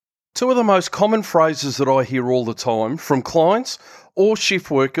Two of the most common phrases that I hear all the time from clients or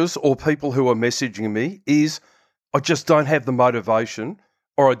shift workers or people who are messaging me is, I just don't have the motivation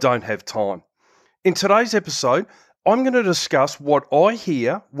or I don't have time. In today's episode, I'm going to discuss what I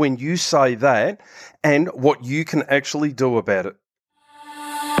hear when you say that and what you can actually do about it.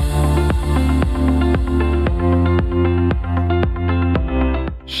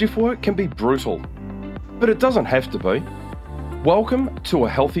 Shift work can be brutal, but it doesn't have to be. Welcome to A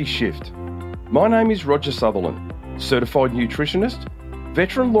Healthy Shift. My name is Roger Sutherland, certified nutritionist,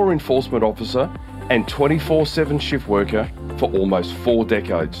 veteran law enforcement officer, and 24/7 shift worker for almost 4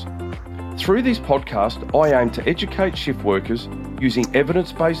 decades. Through this podcast, I aim to educate shift workers using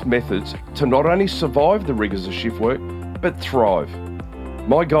evidence-based methods to not only survive the rigours of shift work, but thrive.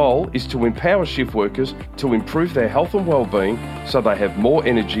 My goal is to empower shift workers to improve their health and well-being so they have more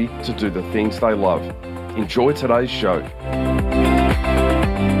energy to do the things they love. Enjoy today's show.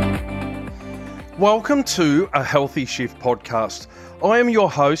 Welcome to A Healthy Shift podcast. I am your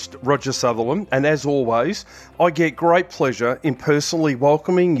host, Roger Sutherland, and as always, I get great pleasure in personally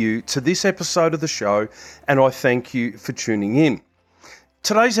welcoming you to this episode of the show, and I thank you for tuning in.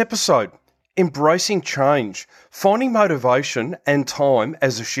 Today's episode, embracing change, finding motivation and time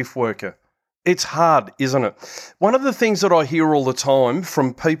as a shift worker. It's hard, isn't it? One of the things that I hear all the time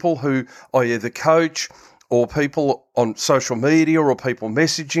from people who I either coach or people on social media or people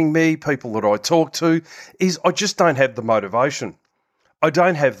messaging me, people that I talk to, is I just don't have the motivation. I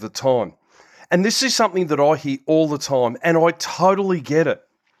don't have the time. And this is something that I hear all the time, and I totally get it.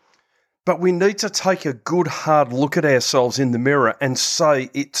 But we need to take a good hard look at ourselves in the mirror and say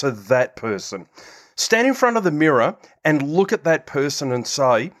it to that person. Stand in front of the mirror and look at that person and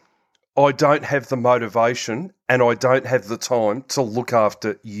say, I don't have the motivation and I don't have the time to look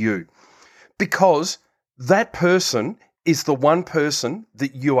after you. Because that person is the one person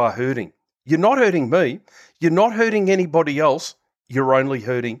that you are hurting. You're not hurting me. You're not hurting anybody else. You're only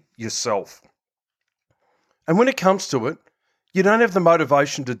hurting yourself. And when it comes to it, you don't have the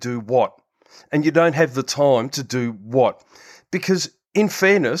motivation to do what? And you don't have the time to do what? Because in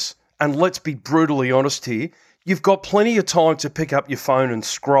fairness, and let's be brutally honest here, you've got plenty of time to pick up your phone and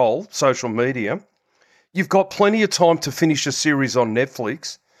scroll social media. You've got plenty of time to finish a series on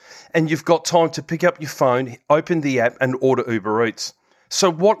Netflix. And you've got time to pick up your phone, open the app and order Uber Eats.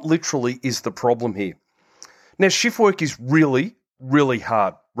 So what literally is the problem here? Now, shift work is really, really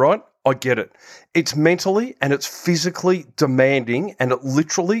hard, right? I get it. It's mentally and it's physically demanding and it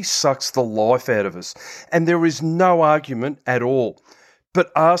literally sucks the life out of us. And there is no argument at all.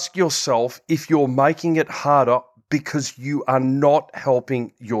 But ask yourself if you're making it harder because you are not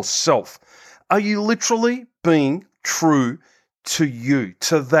helping yourself. Are you literally being true to you,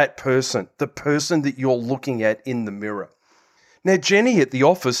 to that person, the person that you're looking at in the mirror? Now, Jenny at the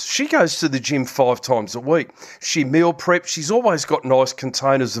office, she goes to the gym 5 times a week. She meal preps. She's always got nice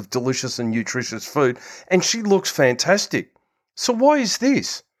containers of delicious and nutritious food, and she looks fantastic. So why is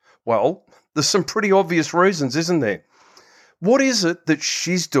this? Well, there's some pretty obvious reasons, isn't there? What is it that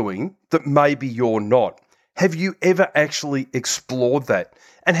she's doing that maybe you're not? Have you ever actually explored that?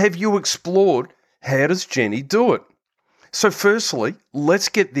 And have you explored how does Jenny do it? So firstly, let's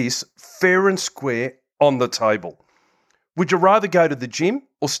get this fair and square on the table. Would you rather go to the gym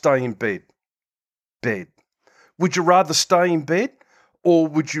or stay in bed? Bed. Would you rather stay in bed or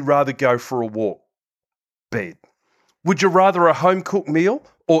would you rather go for a walk? Bed. Would you rather a home-cooked meal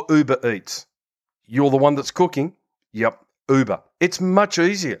or Uber Eats? You're the one that's cooking? Yep, Uber. It's much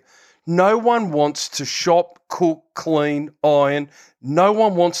easier. No one wants to shop, cook, clean, iron. No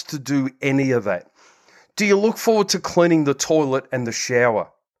one wants to do any of that. Do you look forward to cleaning the toilet and the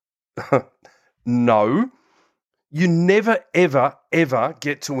shower? No. You never, ever, ever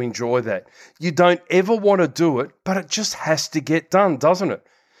get to enjoy that. You don't ever want to do it, but it just has to get done, doesn't it?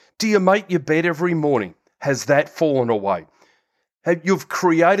 Do you make your bed every morning? Has that fallen away? You've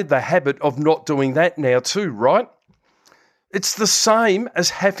created the habit of not doing that now too, right? It's the same as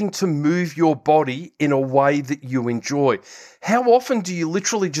having to move your body in a way that you enjoy. How often do you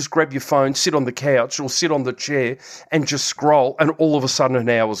literally just grab your phone, sit on the couch or sit on the chair and just scroll and all of a sudden an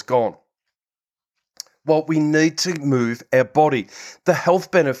hour's gone? Well, we need to move our body. The health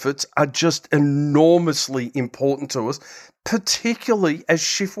benefits are just enormously important to us, particularly as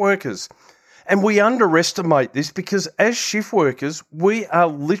shift workers. And we underestimate this because as shift workers, we are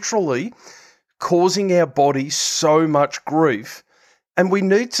literally causing our body so much grief, and we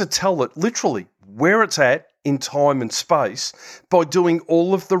need to tell it literally where it's at in time and space by doing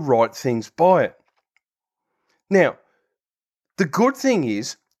all of the right things by it. Now, the good thing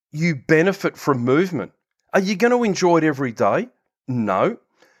is you benefit from movement. Are you going to enjoy it every day? No.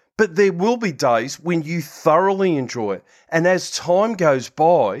 But there will be days when you thoroughly enjoy it. And as time goes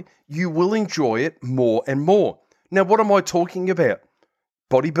by, you will enjoy it more and more. Now, what am I talking about?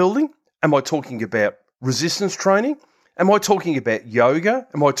 Bodybuilding? Am I talking about resistance training? Am I talking about yoga?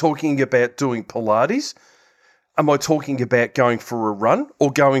 Am I talking about doing Pilates? Am I talking about going for a run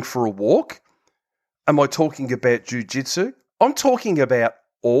or going for a walk? Am I talking about jiu-jitsu? I'm talking about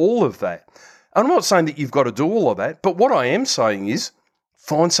all of that. And I'm not saying that you've got to do all of that, but what I am saying is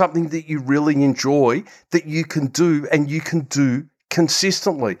find something that you really enjoy that you can do and you can do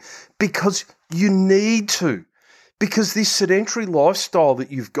consistently because you need to. Because this sedentary lifestyle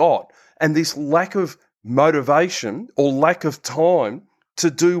that you've got and this lack of motivation or lack of time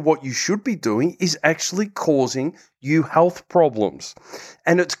to do what you should be doing is actually causing you health problems.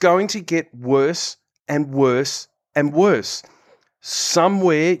 And it's going to get worse and worse and worse.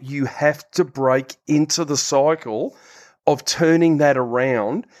 Somewhere you have to break into the cycle of turning that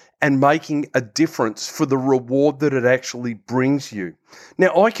around and making a difference for the reward that it actually brings you.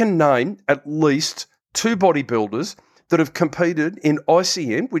 Now, I can name at least 2 bodybuilders that have competed in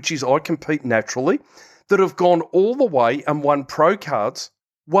ICN, which is I Compete Naturally, that have gone all the way and won pro cards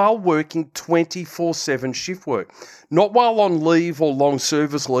while working 24/7 shift work. Not while on leave or long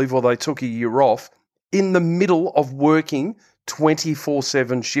service leave or they took a year off, in the middle of working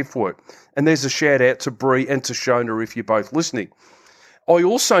 24/7 shift work. And there's a shout out to Bree and to Shona if you're both listening. I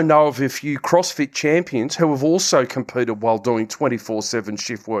also know of a few CrossFit champions who have also competed while doing 24/7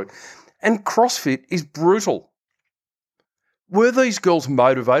 shift work. And CrossFit is brutal. Were these girls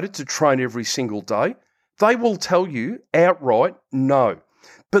motivated to train every single day? They will tell you outright no.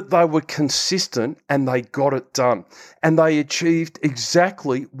 But they were consistent and they got it done. And they achieved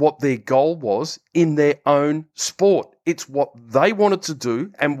exactly what their goal was in their own sport. It's what they wanted to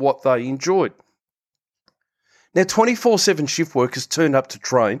do and what they enjoyed. Now, 24/7 shift workers turn up to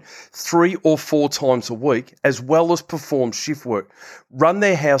train 3 or 4 times a week, as well as perform shift work, run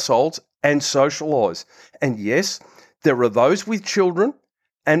their households and socialise. And yes, there are those with children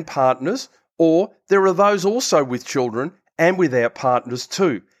and partners, or there are those also with children and without partners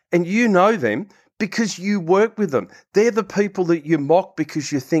too. And you know them because you work with them. They're the people that you mock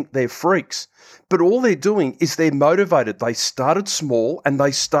because you think they're freaks. But all they're doing is they're motivated. They started small and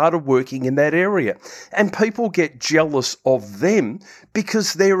they started working in that area. And people get jealous of them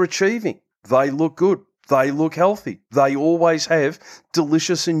because they're achieving. They look good. They look healthy. They always have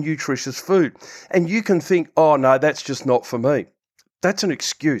delicious and nutritious food. And you can think, oh no, that's just not for me. That's an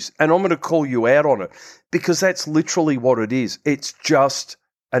excuse. And I'm going to call you out on it because that's literally what it is. It's just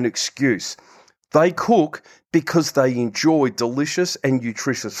an excuse. They cook because they enjoy delicious and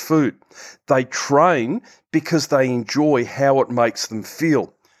nutritious food. They train because they enjoy how it makes them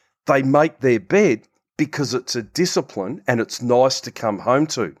feel. They make their bed because it's a discipline and it's nice to come home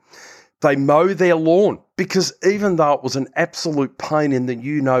to. They mow their lawn because even though it was an absolute pain in the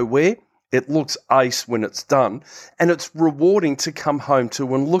you-know-where, it looks ace when it's done, and it's rewarding to come home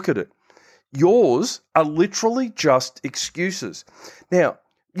to and look at it. Yours are literally just excuses. Now,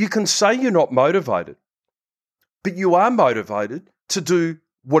 you can say you're not motivated, but you are motivated to do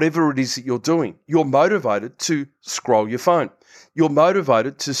whatever it is that you're doing. You're motivated to scroll your phone. You're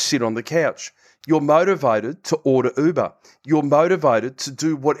motivated to sit on the couch. You're motivated to order Uber. You're motivated to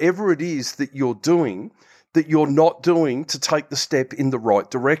do whatever it is that you're doing that you're not doing to take the step in the right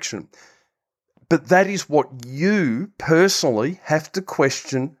direction. But that is what you personally have to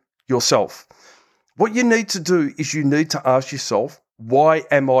question yourself. What you need to do is you need to ask yourself, why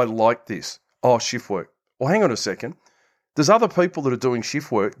am I like this? Oh, shift work. Well, hang on a second. There's other people that are doing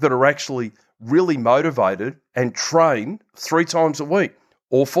shift work that are actually really motivated and train 3 times a week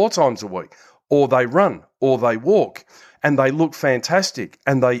or 4 times a week, or they run or they walk and they look fantastic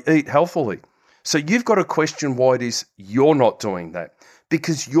and they eat healthily. So you've got to question why it is you're not doing that,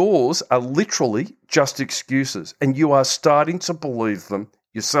 because yours are literally just excuses and you are starting to believe them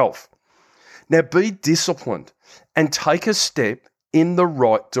yourself. Now be disciplined and take a step in the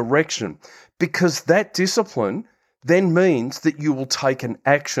right direction, because that discipline then means that you will take an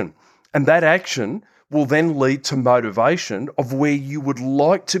action, and that action will then lead to motivation of where you would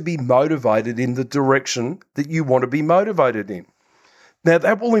like to be motivated in the direction that you want to be motivated in. Now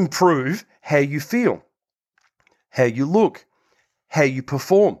that will improve how you feel, how you look, how you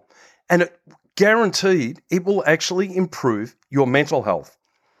perform, and it guaranteed it will actually improve your mental health.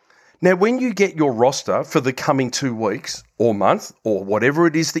 Now, when you get your roster for the coming 2 weeks or month or whatever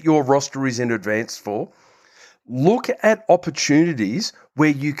it is that your roster is in advance for, look at opportunities where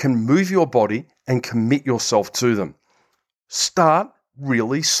you can move your body and commit yourself to them. Start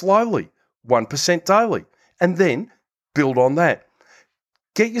really slowly, 1% daily, and then build on that.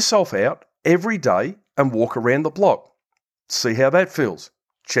 Get yourself out every day and walk around the block. See how that feels.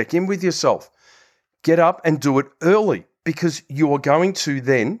 Check in with yourself. Get up and do it early because you are going to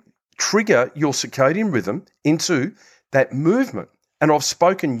then trigger your circadian rhythm into that movement. And I've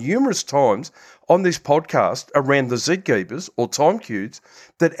spoken numerous times on this podcast around the Zeitgebers or time cues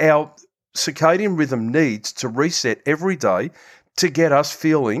that our circadian rhythm needs to reset every day to get us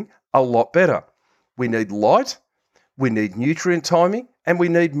feeling a lot better. We need light, we need nutrient timing, and we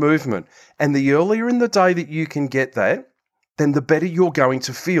need movement. And the earlier in the day that you can get that, then the better you're going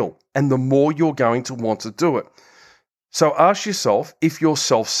to feel and the more you're going to want to do it. So ask yourself if you're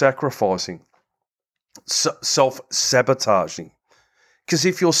self-sacrificing, self-sabotaging. Because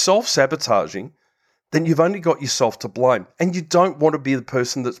if you're self-sabotaging, then you've only got yourself to blame. And you don't want to be the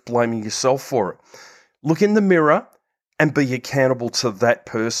person that's blaming yourself for it. Look in the mirror and be accountable to that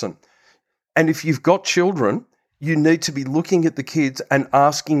person. And if you've got children, you need to be looking at the kids and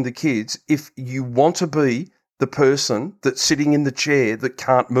asking the kids if you want to be the person that's sitting in the chair that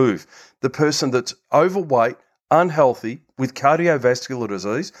can't move, the person that's overweight, unhealthy, with cardiovascular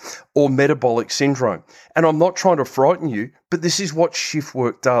disease or metabolic syndrome. And I'm not trying to frighten you, but this is what shift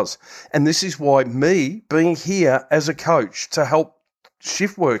work does. And this is why me being here as a coach to help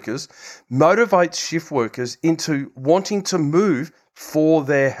shift workers motivates shift workers into wanting to move for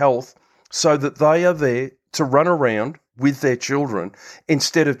their health so that they are there to run around with their children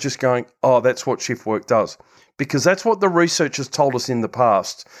instead of just going, oh, that's what shift work does. Because that's what the research has told us in the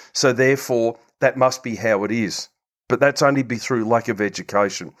past. So therefore, that must be how it is. But that's only be through lack of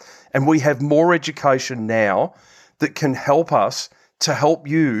education. And we have more education now that can help us to help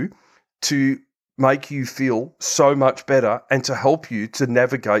you to make you feel so much better and to help you to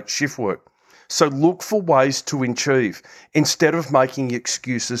navigate shift work. So look for ways to achieve instead of making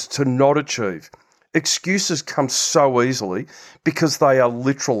excuses to not achieve. Excuses come so easily because they are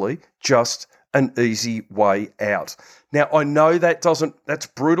literally just an easy way out. Now, I know that's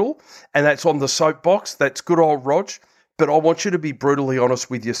brutal and that's on the soapbox. That's good old Rog, but I want you to be brutally honest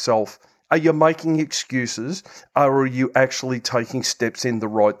with yourself. Are you making excuses or are you actually taking steps in the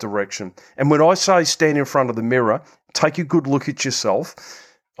right direction? And when I say stand in front of the mirror, take a good look at yourself.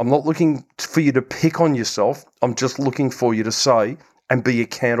 I'm not looking for you to pick on yourself. I'm just looking for you to say and be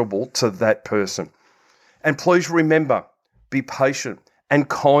accountable to that person. And please remember, be patient and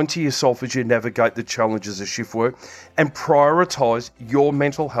kind to yourself as you navigate the challenges of shift work and prioritise your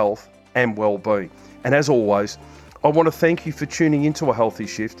mental health and well-being. And as always, I want to thank you for tuning into A Healthy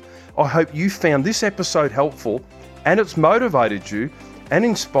Shift. I hope you found this episode helpful and it's motivated you and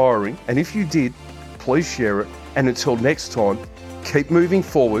inspiring. And if you did, please share it. And until next time, keep moving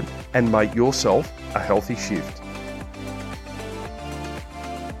forward and make yourself a healthy shift.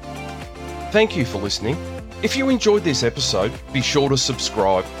 Thank you for listening. If you enjoyed this episode, be sure to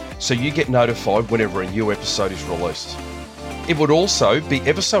subscribe so you get notified whenever a new episode is released. It would also be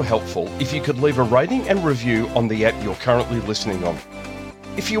ever so helpful if you could leave a rating and review on the app you're currently listening on.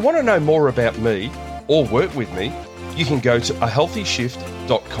 If you want to know more about me or work with me, you can go to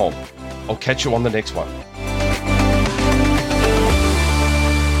ahealthyshift.com. I'll catch you on the next one.